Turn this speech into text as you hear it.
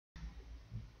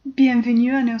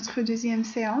Bienvenue à notre deuxième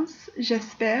séance.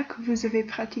 J'espère que vous avez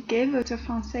pratiqué votre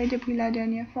français depuis la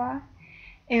dernière fois.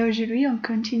 Et aujourd'hui, on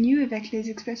continue avec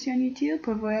les expressions utiles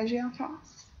pour voyager en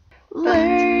France.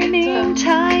 Learning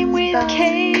time with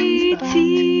Katie.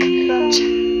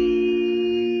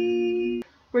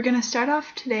 We're going to start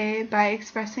off today by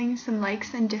expressing some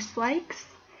likes and dislikes.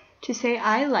 To say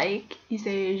I like, you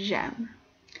say j'aime.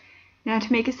 Now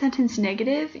to make a sentence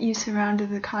negative, you surround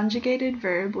the conjugated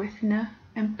verb with ne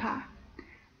and pas.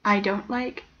 I don't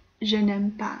like, je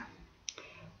n'aime pas.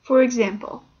 For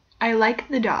example, I like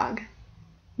the dog,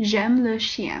 j'aime le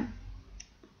chien.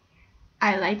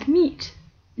 I like meat,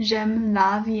 j'aime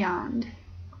la viande.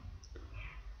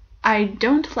 I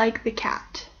don't like the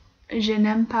cat, je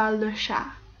n'aime pas le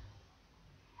chat.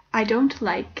 I don't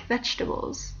like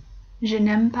vegetables, je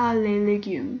n'aime pas les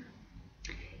légumes.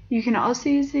 You can also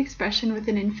use the expression with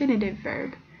an infinitive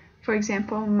verb. For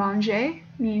example, manger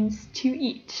means to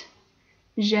eat.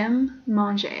 J'aime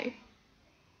manger.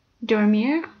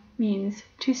 Dormir means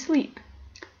to sleep.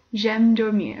 J'aime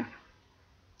dormir.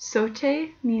 Sauter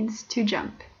means to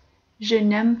jump. Je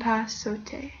n'aime pas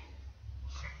sauter.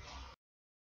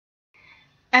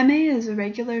 Aimer is a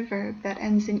regular verb that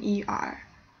ends in er.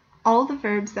 All the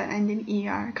verbs that end in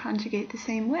er conjugate the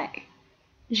same way.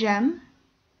 J'aime,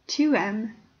 tu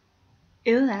aimes,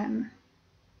 il aime,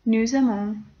 nous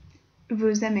aimons,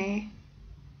 vous aimez,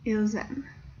 ils aiment.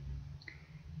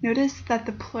 Notice that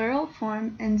the plural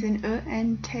form ends in e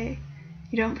and te.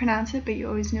 You don't pronounce it, but you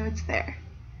always know it's there.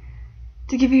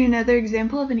 To give you another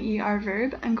example of an er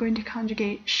verb, I'm going to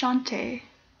conjugate chanter,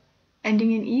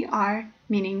 ending in er,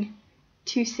 meaning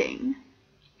to sing.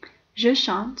 Je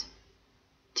chante,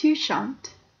 tu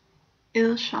chantes,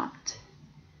 il chante.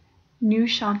 Nous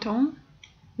chantons,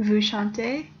 vous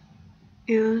chantez,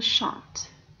 il chante.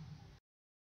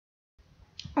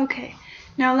 Okay,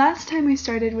 now last time we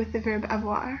started with the verb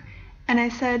avoir, and I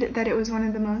said that it was one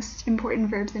of the most important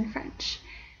verbs in French.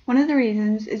 One of the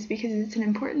reasons is because it's an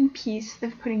important piece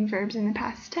of putting verbs in the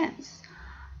past tense.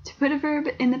 To put a verb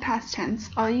in the past tense,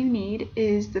 all you need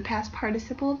is the past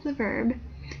participle of the verb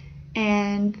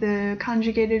and the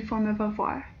conjugated form of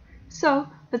avoir. So,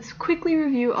 let's quickly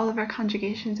review all of our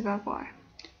conjugations of avoir.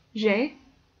 J'ai,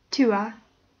 tu as,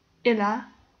 il a,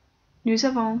 nous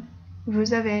avons,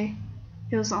 vous avez,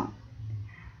 ils ont.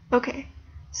 Okay,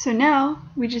 so now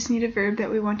we just need a verb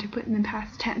that we want to put in the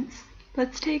past tense.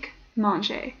 Let's take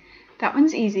manger. That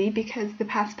one's easy because the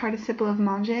past participle of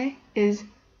manger is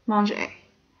manger.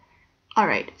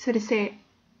 Alright, so to say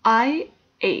I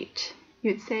ate,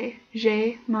 you'd say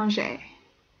j'ai mangé.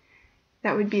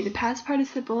 That would be the past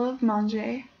participle of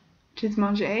manger, which is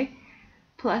manger,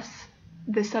 plus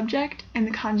the subject and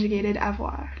the conjugated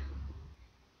avoir.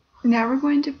 Now we're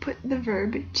going to put the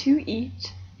verb to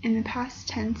eat in the past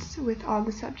tense with all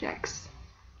the subjects.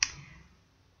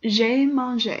 J'ai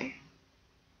mangé.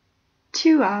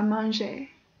 Tu as mangé.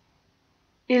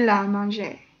 Il a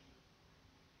mangé.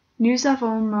 Nous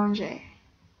avons mangé.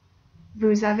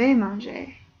 Vous avez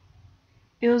mangé.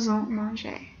 Ils ont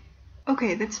mangé.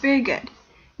 Okay, that's very good.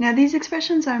 Now these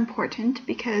expressions are important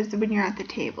because when you're at the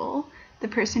table, the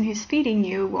person who's feeding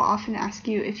you will often ask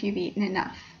you if you've eaten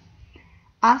enough.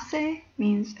 Assez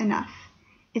means enough.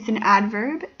 It's an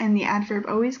adverb, and the adverb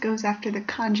always goes after the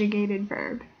conjugated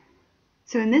verb.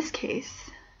 So in this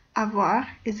case, avoir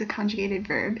is a conjugated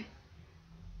verb.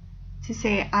 To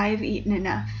say I've eaten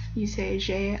enough, you say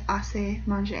j'ai assez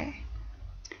mangé.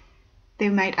 They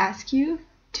might ask you,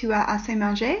 tu as assez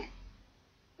mangé?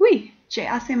 Oui, j'ai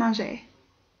assez mangé.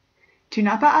 Tu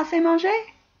n'as pas assez mangé?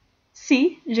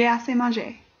 Si, j'ai assez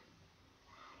mangé.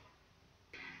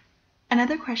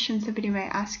 Another question somebody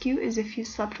might ask you is if you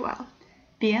slept well.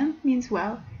 Bien means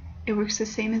well. It works the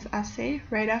same as assez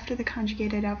right after the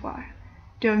conjugated avoir.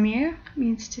 Dormir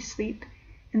means to sleep,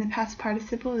 and the past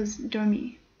participle is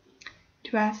dormi.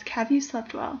 To ask, have you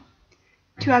slept well?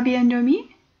 Tu as bien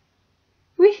dormi?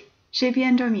 Oui, j'ai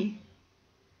bien dormi.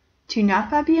 Tu n'as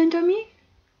pas bien dormi?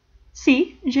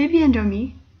 Si, j'ai bien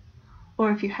dormi. Or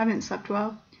if you haven't slept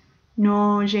well,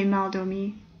 non, j'ai mal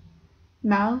dormi.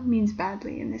 Mal means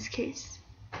badly in this case.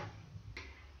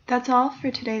 That's all for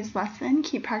today's lesson.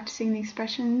 Keep practicing the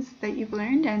expressions that you've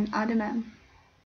learned, and à demain.